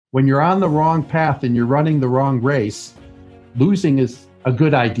When you're on the wrong path and you're running the wrong race, losing is a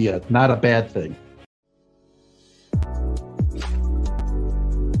good idea, not a bad thing.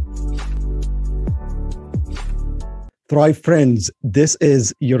 Thrive friends, this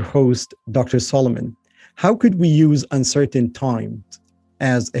is your host, Dr. Solomon. How could we use uncertain times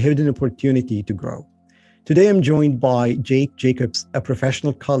as a hidden opportunity to grow? Today, I'm joined by Jake Jacobs, a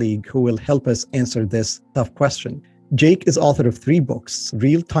professional colleague who will help us answer this tough question. Jake is author of 3 books,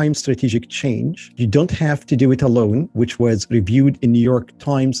 Real-Time Strategic Change, You Don't Have to Do It Alone, which was reviewed in New York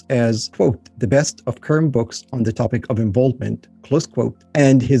Times as, quote, the best of current books on the topic of involvement, close quote,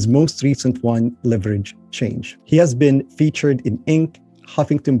 and his most recent one, Leverage Change. He has been featured in Inc.,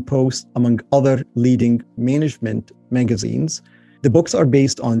 Huffington Post, among other leading management magazines. The books are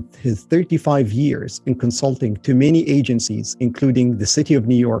based on his 35 years in consulting to many agencies, including the City of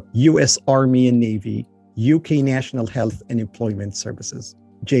New York, U.S. Army and Navy, UK National Health and Employment Services.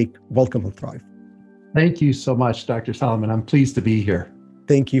 Jake, welcome to Thrive. Thank you so much, Dr. Solomon. I'm pleased to be here.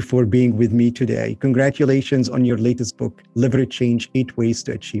 Thank you for being with me today. Congratulations on your latest book, Leverage Change, 8 Ways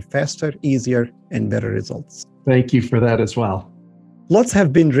to Achieve Faster, Easier, and Better Results. Thank you for that as well. Lots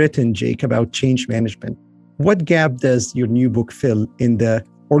have been written, Jake, about change management. What gap does your new book fill in the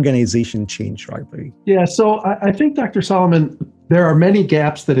organization change library? Yeah, so I think, Dr. Solomon, there are many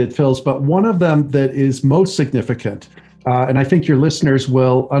gaps that it fills, but one of them that is most significant, and I think your listeners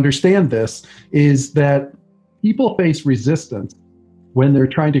will understand this, is that people face resistance when they're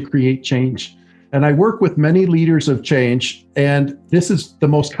trying to create change. And I work with many leaders of change, and this is the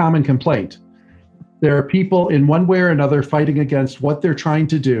most common complaint. There are people in one way or another fighting against what they're trying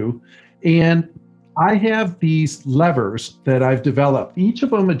to do. And I have these levers that I've developed. Each of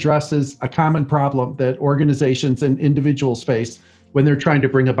them addresses a common problem that organizations and individuals face when they're trying to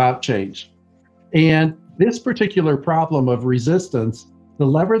bring about change. And this particular problem of resistance, the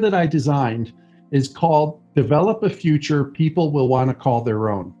lever that I designed is called Develop a Future People Will Want to Call Their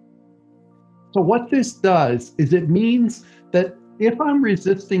Own. So what this does is it means that if I'm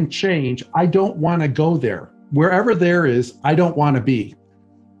resisting change, I don't want to go there. Wherever there is, I don't want to be.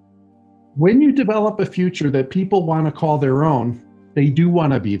 When you develop a future that people want to call their own, they do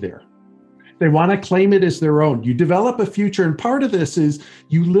want to be there. They want to claim it as their own. You develop a future, and part of this is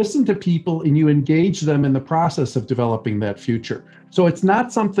you listen to people and you engage them in the process of developing that future. So it's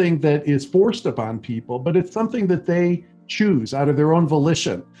not something that is forced upon people, but it's something that they choose out of their own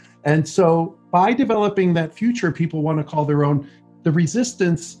volition. And so by developing that future people want to call their own, the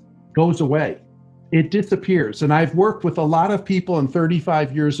resistance goes away. It disappears. And I've worked with a lot of people in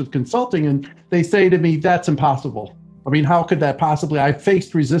 35 years of consulting, and they say to me, that's impossible. I mean, how could that possibly? I've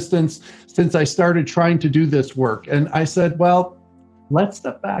faced resistance since I started trying to do this work. And I said, well, let's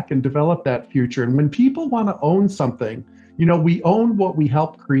step back and develop that future. And when people want to own something, we own what we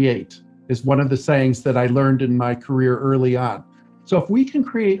help create, is one of the sayings that I learned in my career early on. So if we can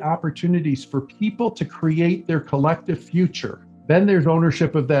create opportunities for people to create their collective future, then there's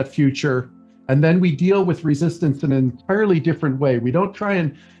ownership of that future. And then we deal with resistance in an entirely different way. We don't try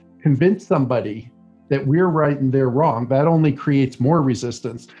and convince somebody that we're right and they're wrong. That only creates more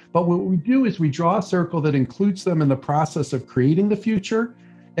resistance. But what we do is we draw a circle that includes them in the process of creating the future.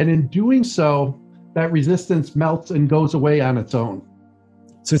 And in doing so, that resistance melts and goes away on its own.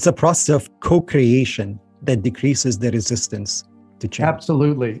 So it's a process of co-creation that decreases the resistance to change.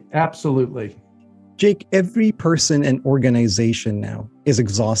 Absolutely. Absolutely. Jake, every person and organization now is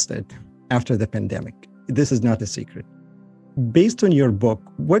exhausted after the pandemic. This is not a secret. Based on your book,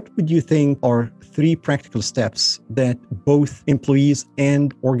 what would you think are 3 practical steps that both employees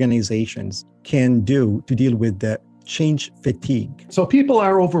and organizations can do to deal with the change fatigue? So people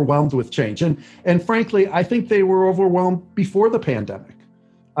are overwhelmed with change. And frankly, I think they were overwhelmed before the pandemic.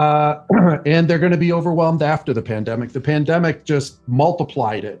 And they're going to be overwhelmed after the pandemic. The pandemic just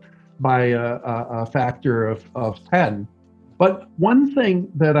multiplied it by a factor of 10. But one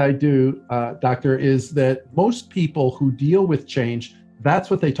thing that I do, Doctor, is that most people who deal with change, that's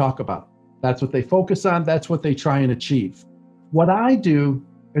what they talk about. That's what they focus on. That's what they try and achieve. What I do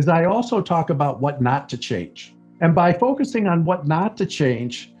is I also talk about what not to change. And by focusing on what not to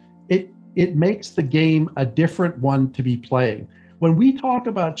change, it makes the game a different one to be playing. When we talk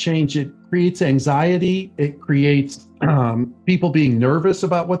about change, it creates anxiety. It creates people being nervous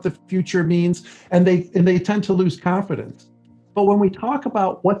about what the future means, and they tend to lose confidence. But when we talk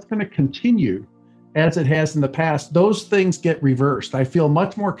about what's going to continue as it has in the past, those things get reversed. I feel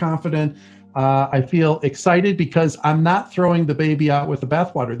much more confident. I feel excited because I'm not throwing the baby out with the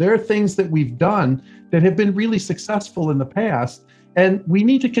bathwater. There are things that we've done that have been really successful in the past, and we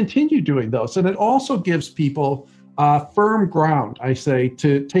need to continue doing those. And it also gives people firm ground, I say,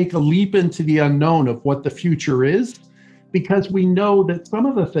 to take a leap into the unknown of what the future is, because we know that some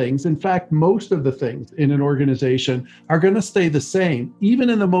of the things, in fact, most of the things in an organization are going to stay the same. Even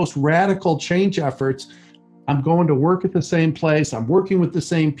in the most radical change efforts, I'm going to work at the same place, I'm working with the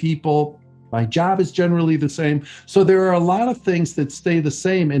same people, my job is generally the same. So there are a lot of things that stay the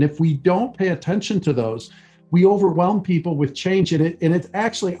same. And if we don't pay attention to those, we overwhelm people with change. And it's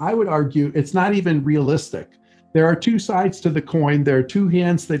actually, I would argue, it's not even realistic. There are two sides to the coin. There are two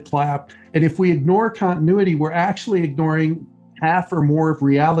hands that clap. And if we ignore continuity, we're actually ignoring half or more of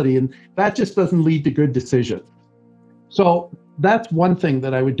reality. And that just doesn't lead to good decisions. So that's one thing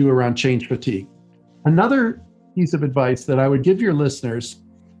that I would do around change fatigue. Another piece of advice that I would give your listeners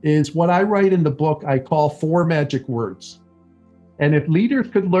is what I write in the book, I call 4 magic words. And if leaders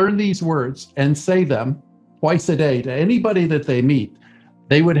could learn these words and say them twice a day to anybody that they meet,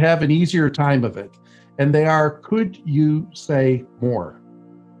 they would have an easier time of it. And they are, could you say more?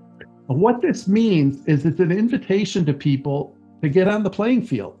 And what this means is it's an invitation to people to get on the playing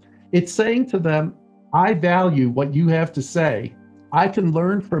field. It's saying to them, I value what you have to say. I can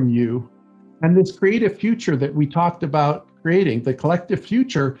learn from you. And this creative future that we talked about creating, the collective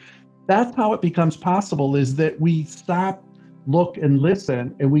future, that's how it becomes possible, is that we stop, look, and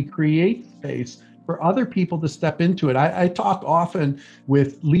listen, and we create space for other people to step into it. I talk often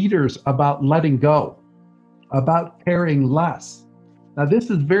with leaders about letting go, about caring less. Now,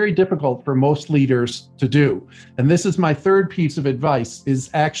 this is very difficult for most leaders to do. And this is my third piece of advice, is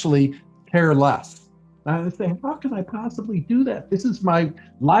actually care less. I say, how can I possibly do that? This is my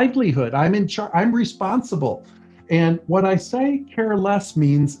livelihood. I'm in charge. I'm responsible. And what I say care less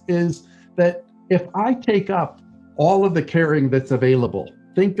means is that if I take up all of the caring that's available,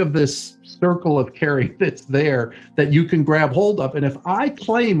 think of this circle of caring that's there that you can grab hold of. And if I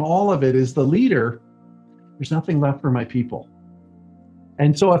claim all of it as the leader, there's nothing left for my people.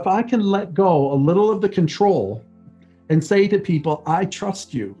 And so if I can let go a little of the control and say to people, I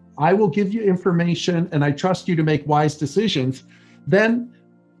trust you, I will give you information, and I trust you to make wise decisions, then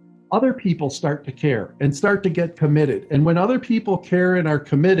other people start to care and start to get committed. And when other people care and are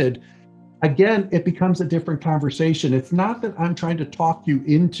committed, again, it becomes a different conversation. It's not that I'm trying to talk you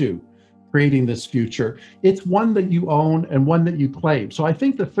into creating this future. It's one that you own and one that you claim. So I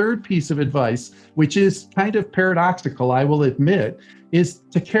think the third piece of advice, which is kind of paradoxical, I will admit, is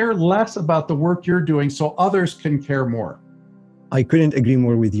to care less about the work you're doing so others can care more. I couldn't agree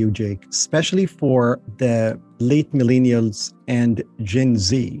more with you, Jake, especially for the late millennials and Gen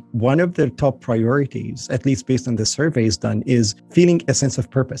Z. One of their top priorities, at least based on the surveys done, is feeling a sense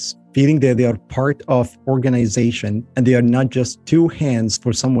of purpose, feeling that they are part of organization and they are not just two hands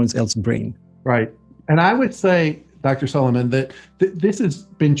for someone else's brain. Right. And I would say, Dr. Solomon, that this has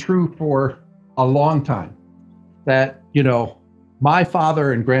been true for a long time, that, my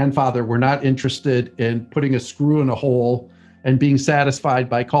father and grandfather were not interested in putting a screw in a hole and being satisfied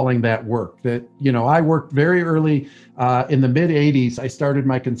by calling that work. That, I worked very early in the mid 80s. I started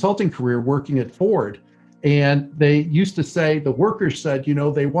my consulting career working at Ford. And they used to say, the workers said,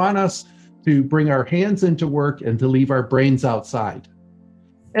 they want us to bring our hands into work and to leave our brains outside.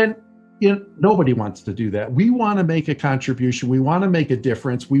 And nobody wants to do that. We want to make a contribution. We want to make a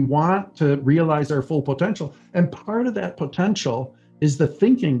difference. We want to realize our full potential. And part of that potential is the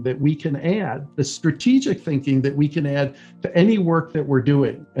thinking that we can add, the strategic thinking that we can add to any work that we're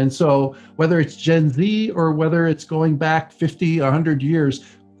doing. And so whether it's Gen Z or whether it's going back 50, 100 years,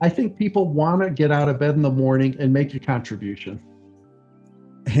 I think people want to get out of bed in the morning and make a contribution.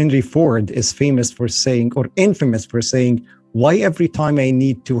 Henry Ford is famous for saying, or infamous for saying, why every time I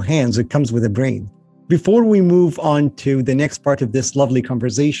need two hands, it comes with a brain? Before we move on to the next part of this lovely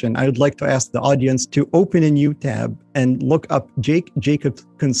conversation, I would like to ask the audience to open a new tab and look up Jake Jacobs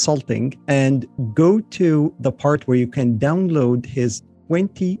Consulting and go to the part where you can download his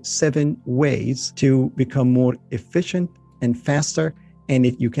 27 ways to become more efficient and faster. And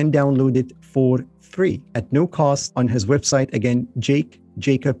you can download it for free at no cost on his website. Again,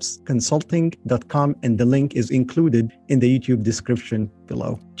 jakejacobsconsulting.com, and the link is included in the YouTube description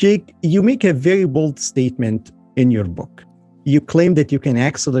below. Jake, you make a very bold statement in your book. You claim that you can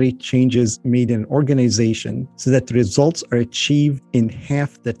accelerate changes made in an organization so that results are achieved in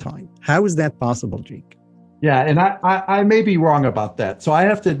half the time. How is that possible, Jake? Yeah, and I may be wrong about that. So I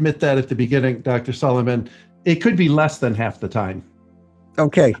have to admit that at the beginning, Dr. Solomon, it could be less than half the time.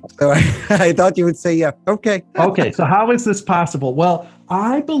 Okay, so I thought you would say, yeah, okay. Okay, so how is this possible? Well,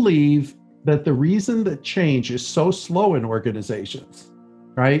 I believe that the reason that change is so slow in organizations,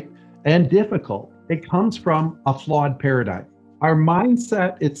 right, and difficult, it comes from a flawed paradigm. Our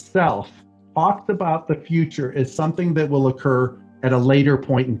mindset itself talks about the future as something that will occur at a later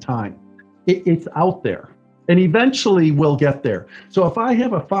point in time. It's out there. And eventually we'll get there. So if I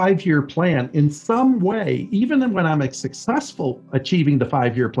have a 5-year plan in some way, even when I'm successful achieving the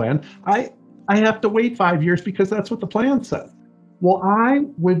 5-year plan, I have to wait 5 years because that's what the plan says. Well, I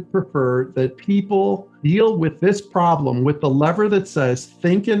would prefer that people deal with this problem with the lever that says,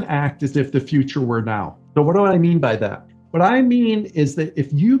 think and act as if the future were now. So what do I mean by that? What I mean is that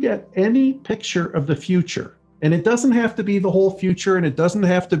if you get any picture of the future, and it doesn't have to be the whole future, and it doesn't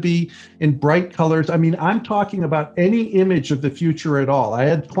have to be in bright colors. I mean, I'm talking about any image of the future at all. I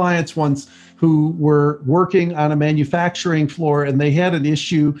had clients once who were working on a manufacturing floor, and they had an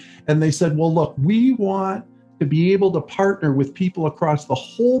issue, and they said, well, look, we want to be able to partner with people across the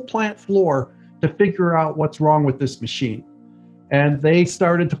whole plant floor to figure out what's wrong with this machine. And they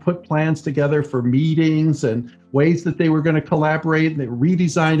started to put plans together for meetings and ways that they were going to collaborate. And they were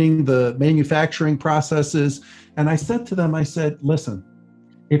redesigning the manufacturing processes. And I said to them, I said, listen,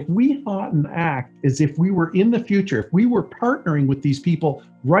 if we thought and act as if we were in the future, if we were partnering with these people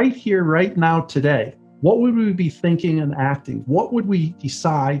right here, right now, today, what would we be thinking and acting? What would we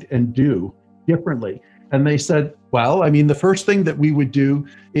decide and do differently? And they said, well, I mean, the first thing that we would do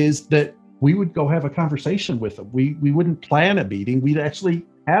is that we would go have a conversation with them. We wouldn't plan a meeting. We'd actually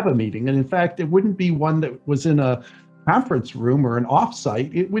have a meeting. And in fact, it wouldn't be one that was in a conference room or an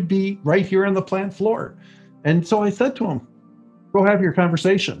offsite. It would be right here on the plant floor. And so I said to them, go have your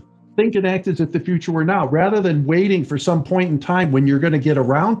conversation. Think and act as if the future were now. Rather than waiting for some point in time when you're going to get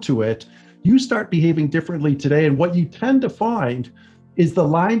around to it, you start behaving differently today. And what you tend to find is the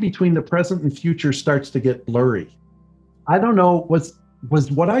line between the present and future starts to get blurry. I don't know,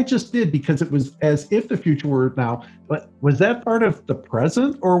 was what I just did, because it was as if the future were now, but was that part of the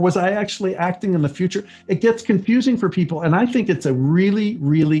present, or was I actually acting in the future? It gets confusing for people. And I think it's a really,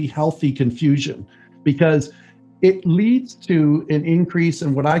 really healthy confusion, because it leads to an increase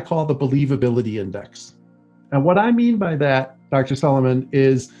in what I call the believability index. And what I mean by that, Dr. Solomon,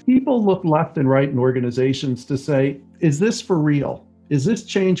 is people look left and right in organizations to say, is this for real? Is this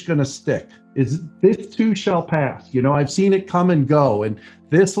change going to stick? Is this too shall pass? You know, I've seen it come and go, and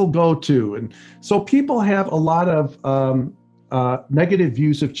this will go too. And so people have a lot of negative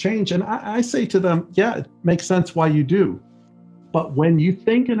views of change. And I say to them, yeah, it makes sense why you do. But when you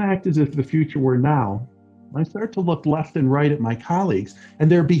think and act as if the future were now, I start to look left and right at my colleagues,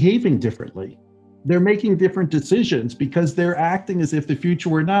 and they're behaving differently. They're making different decisions because they're acting as if the future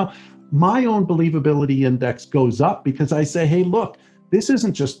were now. My own believability index goes up because I say, hey, look, this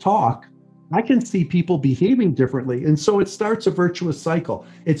isn't just talk. I can see people behaving differently. And so it starts a virtuous cycle.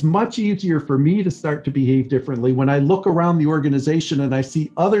 It's much easier for me to start to behave differently when I look around the organization and I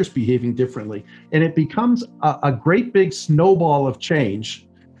see others behaving differently. And it becomes a great big snowball of change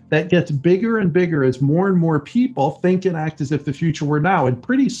that gets bigger and bigger as more and more people think and act as if the future were now. And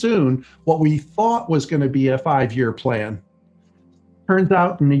pretty soon, what we thought was going to be a 5-year plan turns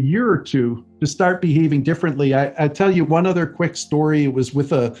out in a year or two to start behaving differently. I tell you one other quick story. It was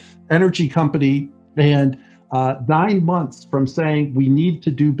with an energy company, and 9 months from saying we need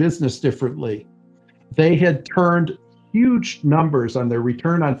to do business differently, they had turned huge numbers on their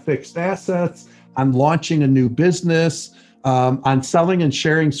return on fixed assets, on launching a new business, on selling and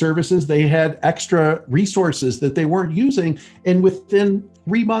sharing services. They had extra resources that they weren't using. And within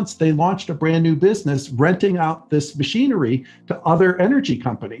 3 months, they launched a brand new business, renting out this machinery to other energy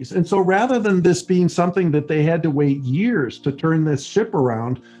companies. And so rather than this being something that they had to wait years to turn this ship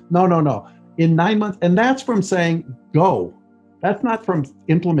around, no. In 9 months, and that's from saying, go. That's not from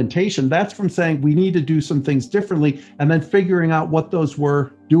implementation. That's from saying we need to do some things differently, and then figuring out what those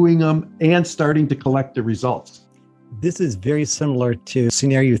were, doing them, and starting to collect the results. This is very similar to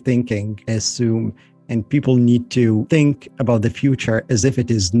scenario thinking, assume, and people need to think about the future as if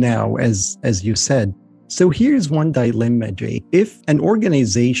it is now, as you said. So here's one dilemma, Jay. If an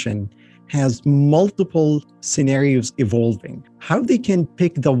organization has multiple scenarios evolving, how they can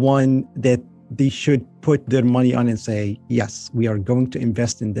pick the one that they should put their money on and say, yes, we are going to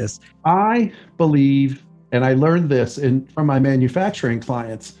invest in this? I believe, and I learned this from my manufacturing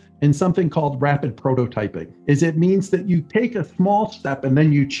clients, in something called rapid prototyping. It means that you take a small step and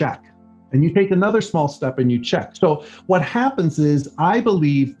then you check, and you take another small step and you check. So what happens is, I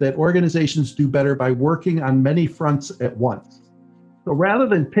believe that organizations do better by working on many fronts at once. So rather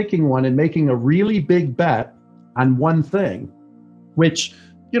than picking one and making a really big bet on one thing, which,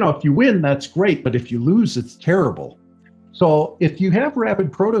 if you win, that's great, but if you lose, it's terrible. So if you have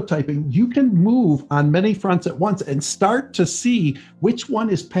rapid prototyping, you can move on many fronts at once and start to see which one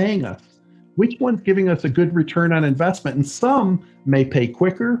is paying us, which one's giving us a good return on investment. And some may pay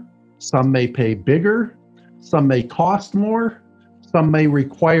quicker, Some may pay bigger, some may cost more, some may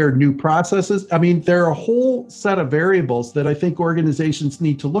require new processes. I mean, there are a whole set of variables that I think organizations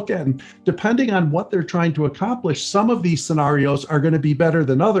need to look at. And depending on what they're trying to accomplish, some of these scenarios are going to be better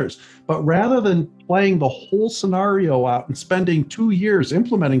than others. But rather than playing the whole scenario out and spending 2 years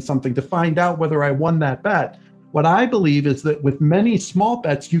implementing something to find out whether I won that bet, what I believe is that with many small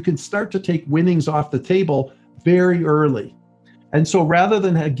bets, you can start to take winnings off the table very early. And so rather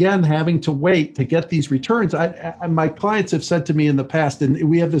than, again, having to wait to get these returns, my clients have said to me in the past, and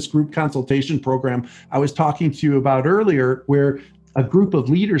we have this group consultation program I was talking to you about earlier, where a group of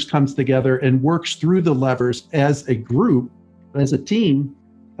leaders comes together and works through the levers as a group, as a team.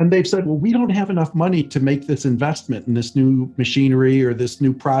 And they've said, well, we don't have enough money to make this investment in this new machinery or this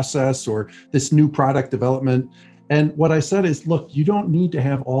new process or this new product development. And what I said is, look, you don't need to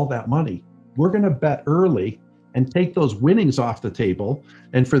have all that money. We're going to bet early and take those winnings off the table.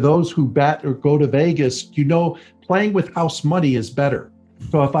 And for those who bet or go to Vegas, playing with house money is better.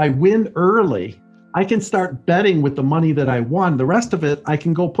 So if I win early, I can start betting with the money that I won. The rest of it, I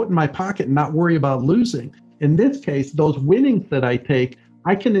can go put in my pocket and not worry about losing. In this case, those winnings that I take,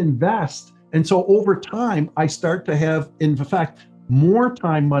 I can invest. And so over time, I start to have, in fact, more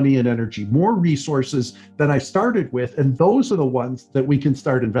time, money, and energy, more resources than I started with. And those are the ones that we can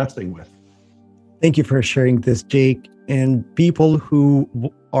start investing with. Thank you for sharing this, Jake. And people who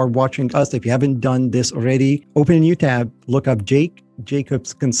are watching us, if you haven't done this already, open a new tab, look up Jake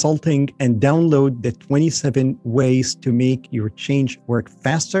Jacobs Consulting, and download the 27 ways to make your change work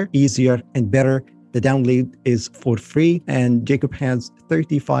faster, easier, and better. The download is for free, and Jacob has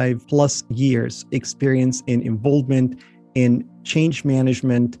 35 plus years experience in involvement in change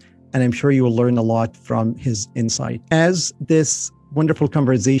management, and I'm sure you will learn a lot from his insight. As this wonderful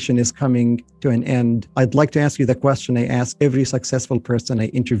conversation is coming to an end, I'd like to ask you the question I ask every successful person I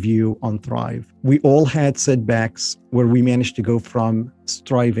interview on Thrive. We all had setbacks where we managed to go from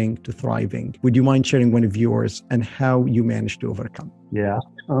striving to thriving. Would you mind sharing one of yours and how you managed to overcome? Yeah.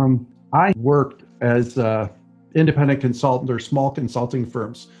 I worked as an independent consultant or small consulting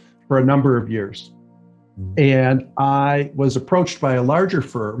firms for a number of years. And I was approached by a larger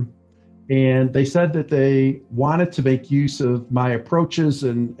firm, and they said that they wanted to make use of my approaches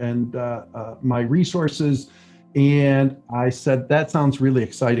and my resources. And I said, that sounds really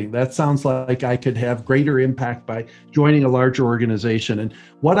exciting. That sounds like I could have greater impact by joining a larger organization. And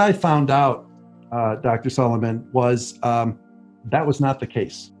what I found out, Dr. Solomon, was that was not the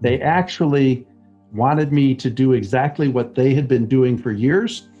case. They actually wanted me to do exactly what they had been doing for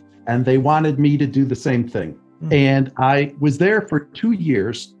years, and they wanted me to do the same thing. And I was there for 2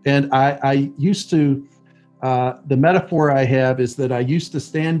 years, and I used to, the metaphor I have is that I used to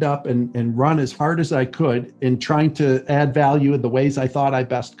stand up and run as hard as I could in trying to add value in the ways I thought I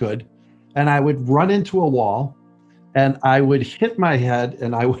best could. And I would run into a wall, and I would hit my head,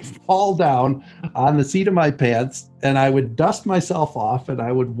 and I would fall down on the seat of my pants, and I would dust myself off, and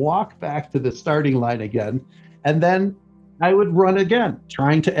I would walk back to the starting line again. And then I would run again,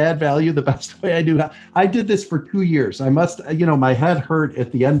 trying to add value the best way I knew how. I did this for 2 years. My head hurt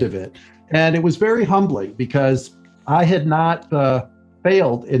at the end of it. And it was very humbling because I had not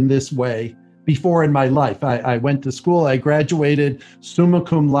failed in this way before in my life. I went to school, I graduated summa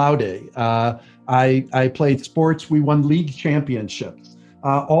cum laude. I played sports, we won league championships.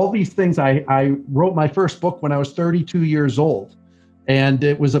 All these things, I wrote my first book when I was 32 years old, and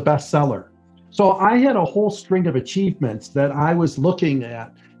it was a bestseller. So I had a whole string of achievements that I was looking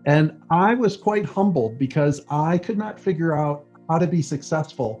at, and I was quite humbled because I could not figure out how to be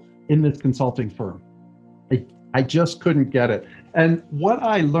successful in this consulting firm. I just couldn't get it. And what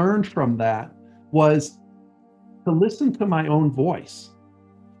I learned from that was to listen to my own voice,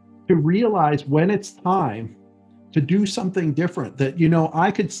 to realize when it's time to do something different, that,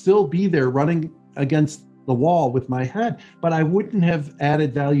 I could still be there running against the wall with my head, but I wouldn't have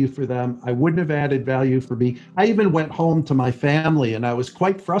added value for them. I wouldn't have added value for me. I even went home to my family, and I was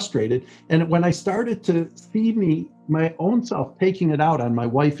quite frustrated. And when I started to see my own self taking it out on my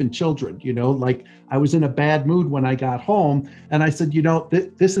wife and children, like I was in a bad mood when I got home, and I said,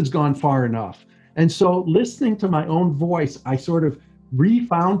 this has gone far enough. And so listening to my own voice, I sort of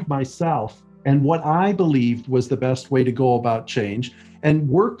refound myself and what I believed was the best way to go about change, and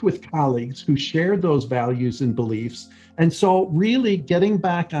worked with colleagues who shared those values and beliefs. And so really getting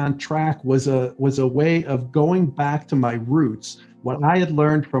back on track was a way of going back to my roots, what I had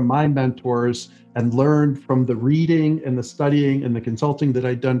learned from my mentors and learned from the reading and the studying and the consulting that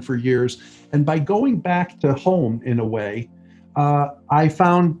I'd done for years. And by going back to home in a way, I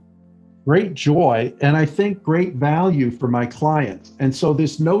found great joy, and I think great value for my clients. And so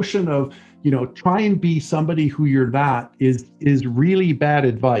this notion of, try and be somebody who you're not is really bad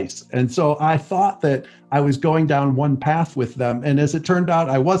advice. And so I thought that I was going down one path with them, and as it turned out,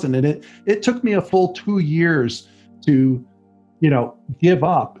 I wasn't. And it took me a full 2 years to, give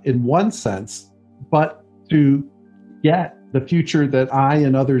up in one sense, but to get the future that I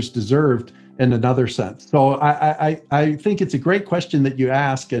and others deserved in another sense. So I think it's a great question that you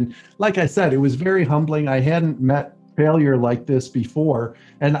ask. And like I said, it was very humbling. I hadn't met failure like this before.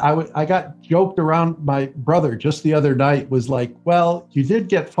 And I got joked around. My brother just the other night was like, well, you did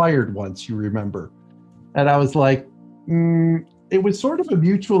get fired once, you remember. And I was like, it was sort of a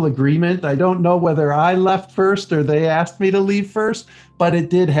mutual agreement. I don't know whether I left first or they asked me to leave first, but it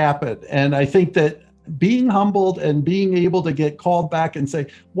did happen. And I think that being humbled and being able to get called back and say,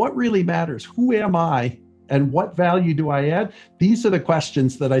 what really matters? Who am I? And what value do I add? These are the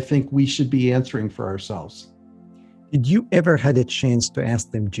questions that I think we should be answering for ourselves. Did you ever had a chance to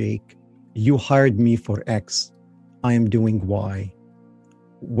ask them, Jake, you hired me for X, I am doing Y.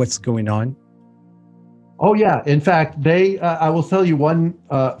 What's going on? Oh, yeah. In fact, I will tell you one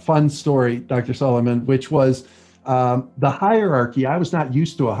fun story, Dr. Solomon, which was the hierarchy. I was not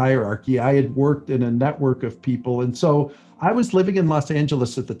used to a hierarchy. I had worked in a network of people. And so I was living in Los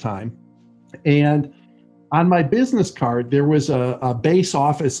Angeles at the time. And on my business card, there was a base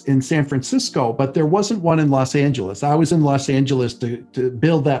office in San Francisco, but there wasn't one in Los Angeles. I was in Los Angeles to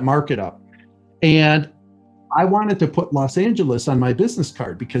build that market up. And I wanted to put Los Angeles on my business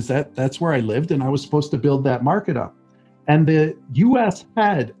card because that's where I lived, and I was supposed to build that market up. And the US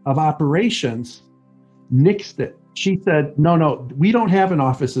head of operations nixed it. She said, no, we don't have an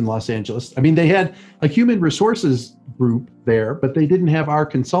office in Los Angeles. I mean, they had a human resources group there, but they didn't have our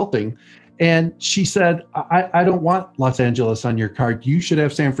consulting. And she said, I don't want Los Angeles on your card. You should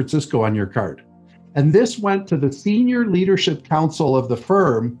have San Francisco on your card. And this went to the senior leadership council of the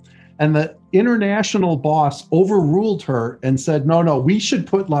firm, and the international boss overruled her and said, no, we should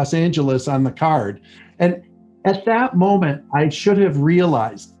put Los Angeles on the card. And at that moment, I should have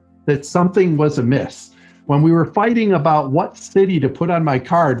realized that something was amiss. When we were fighting about what city to put on my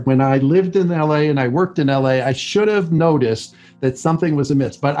card, when I lived in LA and I worked in LA, I should have noticed that something was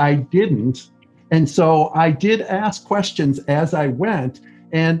amiss, but I didn't. And so I did ask questions as I went,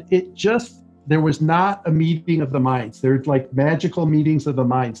 and there was not a meeting of the minds. There's like magical meetings of the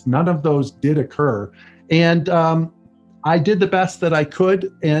minds. None of those did occur. And I did the best that I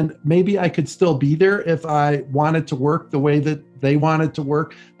could, and maybe I could still be there if I wanted to work the way that they wanted to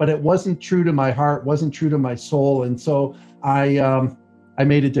work, but it wasn't true to my heart, wasn't true to my soul. And so I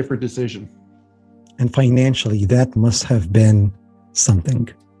made a different decision. And financially, that must have been something.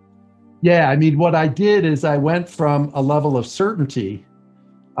 Yeah, I mean, what I did is I went from a level of certainty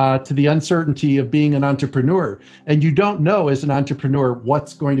to the uncertainty of being an entrepreneur. And you don't know as an entrepreneur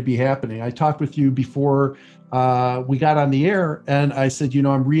what's going to be happening. I talked with you before we got on the air, and I said,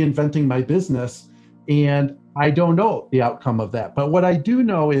 I'm reinventing my business, and I don't know the outcome of that. But what I do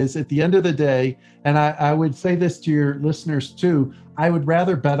know is at the end of the day, and I would say this to your listeners too, I would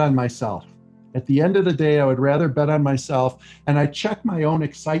rather bet on myself. At the end of the day, I would rather bet on myself, and I check my own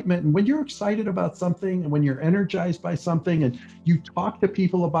excitement. And when you're excited about something and when you're energized by something and you talk to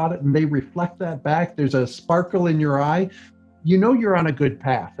people about it and they reflect that back, there's a sparkle in your eye, you're on a good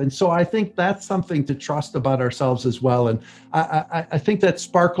path. And so I think that's something to trust about ourselves as well. And I think that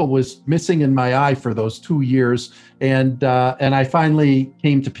sparkle was missing in my eye for those 2 years. And I finally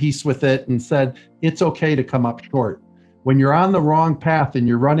came to peace with it and said, it's okay to come up short. When you're on the wrong path and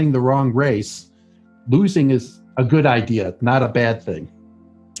you're running the wrong race, losing is a good idea, not a bad thing.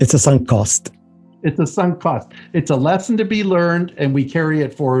 It's a sunk cost. It's a sunk cost. It's a lesson to be learned, and we carry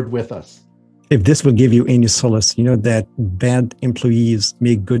it forward with us. If this will give you any solace, that bad employees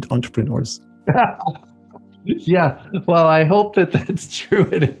make good entrepreneurs. Yeah, well, I hope that that's true,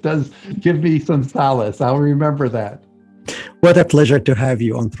 and it does give me some solace. I'll remember that. What a pleasure to have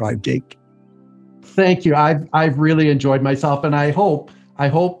you on Thrive, Jake. Thank you. I've really enjoyed myself, and I hope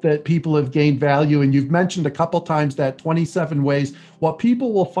that people have gained value. And you've mentioned a couple times that 27 ways. What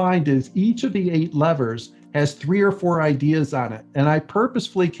people will find is each of the 8 levers has 3 or 4 ideas on it. And I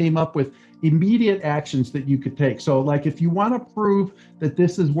purposefully came up with immediate actions that you could take. So like if you want to prove that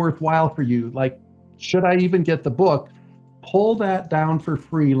this is worthwhile for you, like, should I even get the book? Pull that down for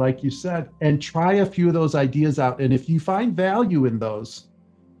free, like you said, and try a few of those ideas out. And if you find value in those,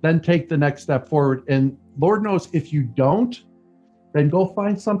 then take the next step forward. And Lord knows if you don't, then go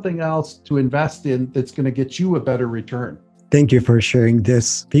find something else to invest in that's going to get you a better return. Thank you for sharing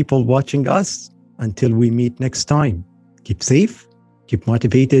this. People watching us, until we meet next time, keep safe, keep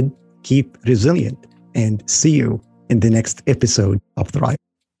motivated, keep resilient, and see you in the next episode of Thrive.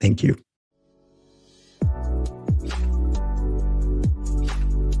 Thank you.